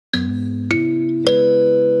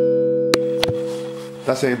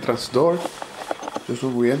That's the entrance door. Just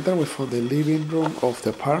when we enter, we found the living room of the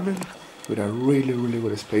apartment with a really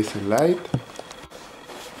good space and light.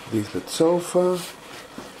 This bed sofa.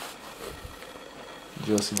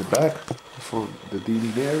 Just in the back, we found the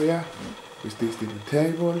dining area with this dining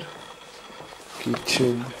table.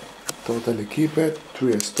 Kitchen, totally equipped.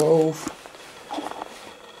 3 stove,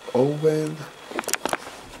 oven,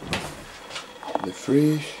 the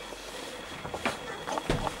fridge.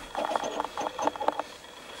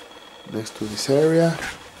 Next to this area,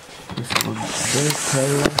 we found the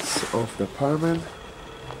terrace of the apartment.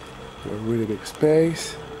 A really big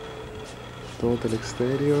space. Total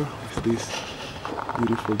exterior with this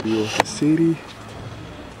beautiful view of the city.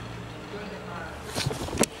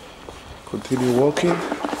 Continue walking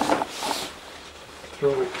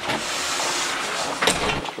through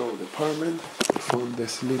the apartment. We found the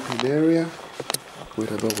sleeping area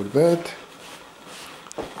with a double bed,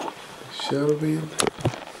 shelving,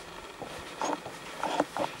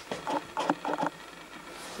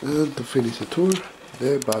 and to finish the tour,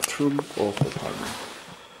 the bathroom of the apartment.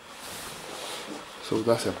 So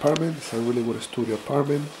that's the apartment. It's a really good studio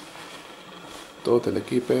apartment, totally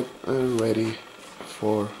equipped and ready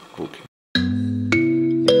for booking.